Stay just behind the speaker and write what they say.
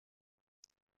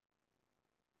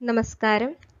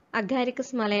നമസ്കാരം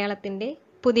അഗാരിക്കസ് മലയാളത്തിന്റെ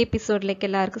പുതിയ എപ്പിസോഡിലേക്ക്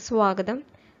എല്ലാവർക്കും സ്വാഗതം.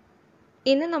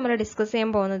 ഇന്ന് നമ്മൾ ഡിസ്കസ് ചെയ്യാൻ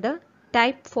പോകുന്നത്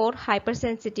ടൈപ്പ് 4 ഹൈപ്പർ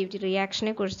സെൻസിറ്റിവിറ്റി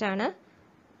റിയാക്ഷനെ കുറിച്ചാണ്.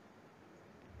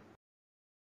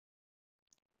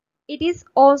 It is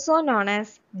also known as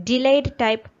delayed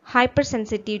type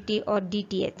hypersensitivity or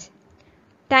DTH.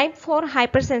 Type 4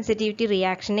 hypersensitivity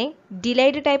reaction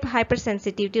delayed type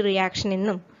hypersensitivity reaction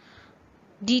എന്നും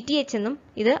DTH എന്നും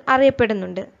ഇത്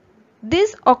അറിയപ്പെടുന്നുണ്ട്. This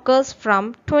occurs from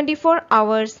 24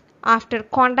 hours after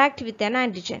contact with an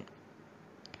antigen.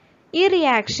 ഈ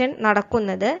reaction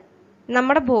നടക്കുന്നത്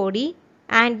നമ്മുടെ body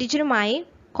ആൻറ്റിജനുമായി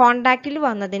കോണ്ടാക്റ്റിൽ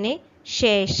വന്നതിന്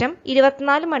ശേഷം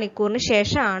 24 മണിക്കൂറിന്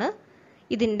ശേഷമാണ്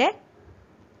ഇതിൻ്റെ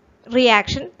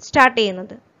റിയാക്ഷൻ സ്റ്റാർട്ട്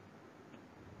ചെയ്യുന്നത്.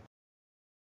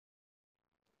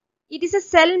 It is a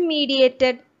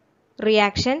cell-mediated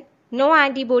reaction. No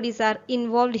antibodies are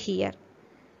involved here.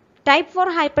 Type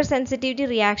 4 hypersensitivity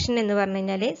reaction എന്ന് പറഞ്ഞു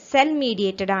കഴിഞ്ഞാൽ സെൽ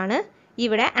മീഡിയേറ്റഡ് ആണ്.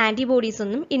 ഇവിടെ ആൻറ്റിബോഡീസ്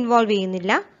ഒന്നും ഇൻവോൾവ്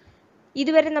ചെയ്യുന്നില്ല.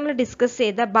 ഇതുവരെ നമ്മൾ ഡിസ്കസ്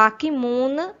ചെയ്ത ബാക്കി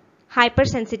 3 ഹൈപ്പർ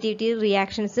സെൻസിറ്റിവിറ്റി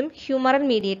റിയാക്ഷൻസും ഹ്യൂമറൽ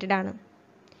മീഡിയേറ്റഡ് ആണ്.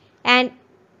 And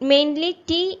mainly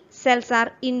T cells are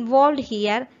involve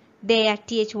here. They are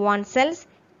TH1 cells,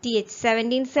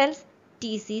 TH17 cells,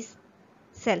 TC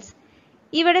cells.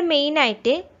 ഇവിടെ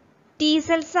മെയിനായിട്ട് ടി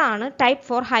സെൽസ് ആണ് ടൈപ്പ്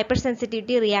 4 ഹൈപ്പർ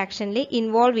സെൻസിറ്റിവിറ്റി റിയാക്ഷനിൽ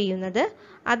ഇൻവോൾവ് ചെയ്യുന്നത്.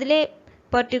 അതിലെ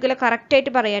പെർട്ടിക്കുലർ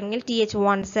കറക്റ്റായിട്ട് പറയുകയാണെങ്കിൽ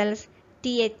TH1 cells,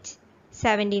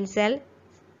 TH17 cell,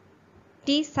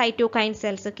 T cytokine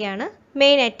cells ഒക്കെയാണ്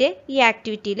മെയിനായിട്ട് ഈ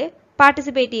ആക്ടിവിറ്റിയിൽ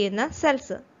പാർട്ടിസിപ്പേറ്റ് ചെയ്യുന്ന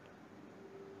cells.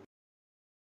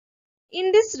 In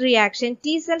this reaction,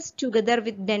 T cells together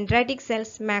with dendritic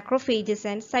cells, macrophages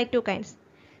and cytokines.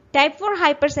 Type 4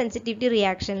 hyper sensitivity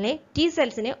റിയാക്ഷനിലെ T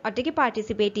സെൽസിന് ഒറ്റയ്ക്ക്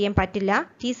പാർട്ടിസിപ്പേറ്റ് ചെയ്യാൻ പറ്റില്ല.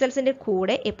 ടി സെൽസിൻ്റെ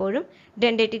കൂടെ എപ്പോഴും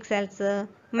dendritic cells,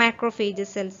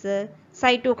 macrophages cells,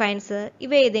 cytokines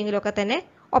ഇവ ഏതെങ്കിലുമൊക്കെ തന്നെ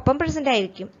ഒപ്പം പ്രസൻ്റ്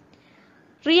ആയിരിക്കും.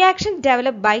 Reaction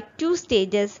develop by 2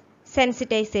 stages,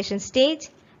 sensitisation stage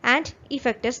and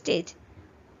effector stage.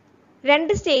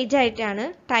 2 stage ആയിട്ടാണ്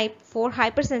ടൈപ്പ് 4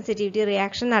 ഹൈപ്പർ സെൻസിറ്റിവിറ്റി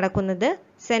റിയാക്ഷൻ നടക്കുന്നത്,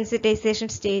 sensitisation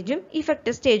സ്റ്റേജും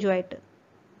effector സ്റ്റേജുമായിട്ട്.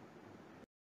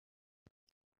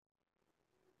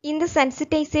 In the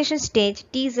sensitization stage,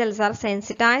 T cells are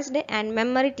sensitized and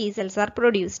memory T cells are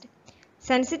produced.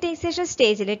 Sensitization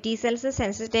stage T cells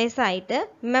sensitize ആയിട്ട്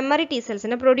memory T cells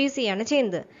produce ചെയ്യാണ്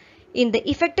ചെയ്യുന്നത്. In the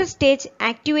effector stage,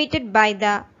 activated by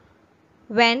the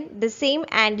when the same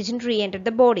antigen re-entered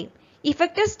the body.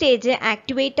 Effector stage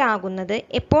activate ആകുന്നത്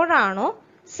എപ്പോഴാണോ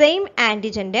same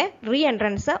ആൻറ്റിജൻ്റെ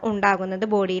റീഎൻട്രൻസ് ഉണ്ടാകുന്നത്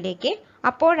ബോഡിയിലേക്ക്,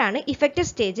 അപ്പോഴാണ് effector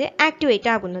stage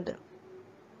activate ആകുന്നത്.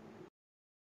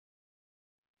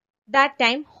 That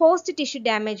time host tissue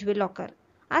damage will occur.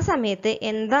 ആ സമയത്ത്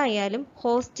എന്തായാലും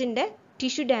ഹോസ്റ്റിൻ്റെ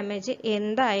ടിഷ്യൂ ഡാമേജ്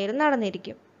എന്തായാലും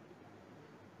നടന്നിരിക്കും.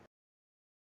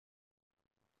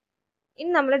 ഇനി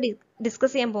നമ്മൾ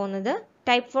ഡിസ്കസ് ചെയ്യാൻ പോകുന്നത്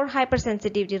ടൈപ്പ് 4 ഹൈപ്പർ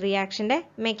സെൻസിറ്റിവിറ്റി റിയാക്ഷൻ്റെ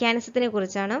മെക്കാനിസത്തിനെ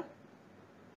കുറിച്ചാണ്.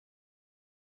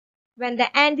 When the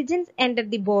antigens enter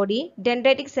the body,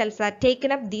 dendritic cells are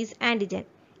taken up these antigen.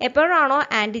 എപ്പോഴാണോ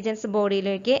ആൻറ്റിജൻസ്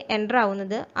ബോഡിയിലേക്ക് എൻ്റർ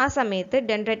ആവുന്നത് ആ സമയത്ത്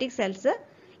ഡെൻഡ്രൈറ്റിക് സെൽസ്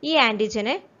ഈ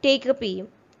ആൻറ്റിജനെ ടേക്കപ്പ് ചെയ്യും.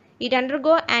 It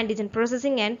undergo antigen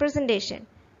processing and presentation.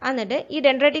 എന്നിട്ട് ഈ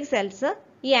ഡെൻഡ്രൈറ്റിക് സെൽസ്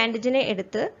ഈ ആൻറ്റിജനെ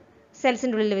എടുത്ത്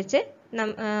സെൽസിൻ്റെ ഉള്ളിൽ വെച്ച്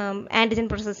ആൻറ്റിജൻ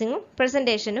പ്രോസസ്സിങ്ങും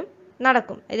പ്രസൻറ്റേഷനും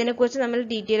നടക്കും. ഇതിനെക്കുറിച്ച് നമ്മൾ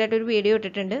ഡീറ്റെയിൽ ആയിട്ട് ഒരു വീഡിയോ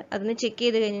ഇട്ടിട്ടുണ്ട്. അതൊന്ന് ചെക്ക്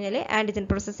ചെയ്ത് കഴിഞ്ഞാൽ ആൻറ്റിജൻ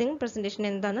പ്രോസസ്സിങ്ങും പ്രസൻറ്റേഷൻ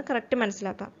എന്താണെന്ന് കറക്റ്റ്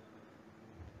മനസ്സിലാക്കാം.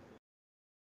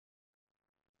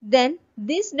 Then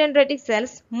these dendritic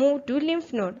cells move to lymph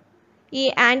node. ഈ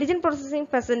ആൻറ്റിജൻ പ്രോസസ്സിംഗ്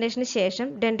പ്രസൻറ്റേഷന് ശേഷം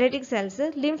ഡെൻഡ്രൈറ്റിക് സെൽസ്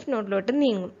ലിംഫ് നോഡിലോട്ട്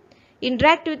നീങ്ങും.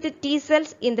 Interact with T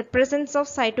cells in the presence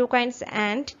of cytokines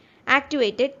and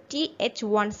activated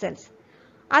TH1 cells.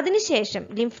 അതിനുശേഷം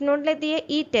ലിംഫ് നോഡിലെത്തിയ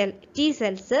ഈ T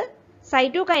cells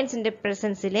സൈറ്റോകൈൻസിൻ്റെ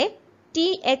പ്രസൻസിലെ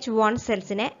TH1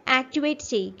 സെൽസിനെ activate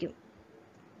ചെയ്യിക്കും.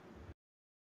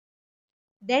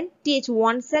 Then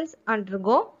TH1 cells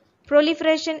undergo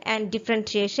proliferation and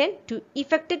differentiation to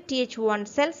effected TH1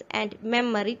 cells and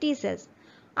memory T cells.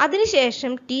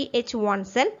 അതിനുശേഷം TH1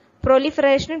 cell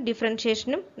പ്രൊലിഫറേഷനും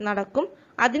ഡിഫറൻഷിയേഷനും നടക്കും.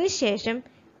 അതിനുശേഷം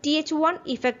TH1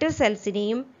 effector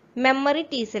സെൽസിനെയും memory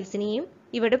T സെൽസിനെയും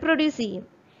ഇവിടെ produce ചെയ്യും.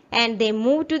 And they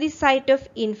move to the site of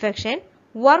infection,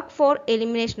 work for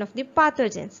elimination of the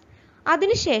pathogens.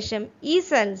 അതിനുശേഷം ഈ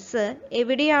cells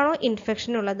എവിടെയാണോ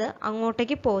infection ഉള്ളത്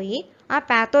അങ്ങോട്ടേക്ക് പോയി ആ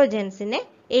പാത്തോജൻസിനെ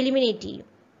എലിമിനേറ്റ് ചെയ്യും.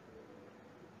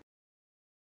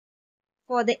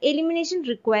 For the elimination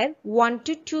require 1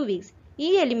 to 2 weeks. ഈ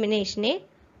എലിമിനേഷനെ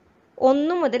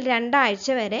 1 മുതൽ 2 ആഴ്ച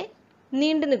വരെ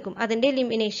നീണ്ടു നിൽക്കും അതിൻ്റെ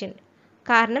എലിമിനേഷൻ.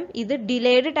 കാരണം ഇത്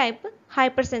delayed type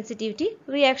hyper sensitivity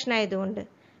reaction ആയതുകൊണ്ട്.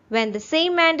 When the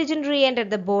same antigen re-entered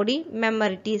the body,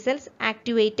 memory T cells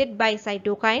activated by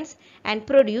cytokines and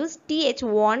produce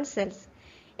TH1 cells.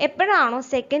 എപ്പോഴാണോ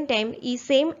സെക്കൻഡ് ടൈം ഈ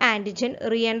സെയിം ആൻറ്റിജൻ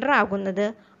റീഎൻറ്റർ ആകുന്നത്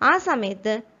ആ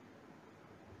സമയത്ത്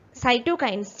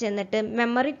സൈറ്റോകൈൻസ് ചെന്നിട്ട്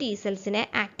മെമ്മറി T സെൽസിനെ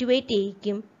ആക്ടിവേറ്റ്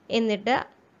ചെയ്യിക്കും. എന്നിട്ട്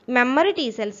മെമ്മറി T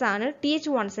സെൽസ് ആണ്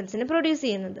TH1 സെൽസിനെ produce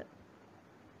ചെയ്യുന്നത്.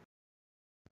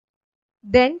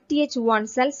 Then TH1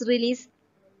 cells release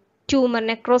tumor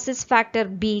necrosis factor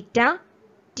beta,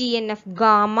 TNF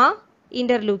gamma,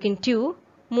 interleukin 2,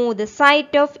 move the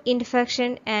site of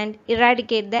infection and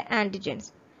eradicate the antigens.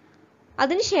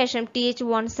 അതിനുശേഷം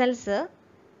TH1 cells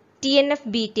TNF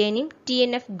ബീറ്റേനെയും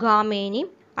TNF ഗാമേനെയും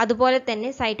അതുപോലെ തന്നെ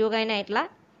സൈറ്റോകൈനായിട്ടുള്ള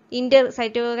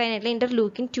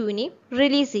interleukin 2നെയും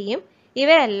release ചെയ്യും.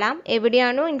 ഇവരെല്ലാം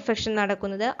എവിടെയാണോ infection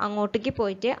നടക്കുന്നത് അങ്ങോട്ടേക്ക്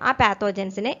പോയിട്ട് ആ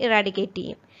പാത്തോജൻസിനെ ഇറാഡിക്കേറ്റ്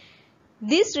ചെയ്യും.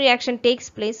 This reaction takes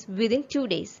place within 2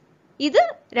 days. ഇത്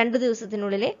 2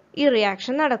 ദിവസത്തിനുള്ളിൽ ഈ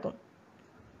റിയാക്ഷൻ നടക്കും.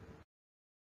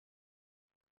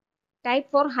 Type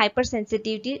 4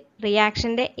 hypersensitivity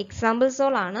റിയാക്ഷന്റെ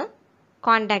എക്സാമ്പിൾസുകളാണ്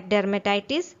contact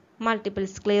dermatitis, multiple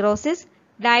sclerosis,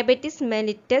 diabetes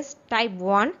mellitus type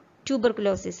 1,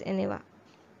 tuberculosis എന്നിവ.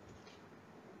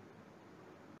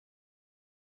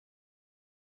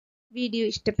 വീഡിയോ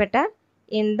ഇഷ്ടപ്പെട്ടാൽ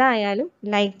എന്തായാലും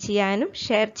ലൈക്ക് ചെയ്യാനും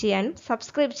ഷെയർ ചെയ്യാനും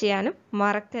സബ്സ്ക്രൈബ് ചെയ്യാനും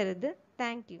മറക്കരുത്.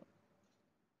 Thank you.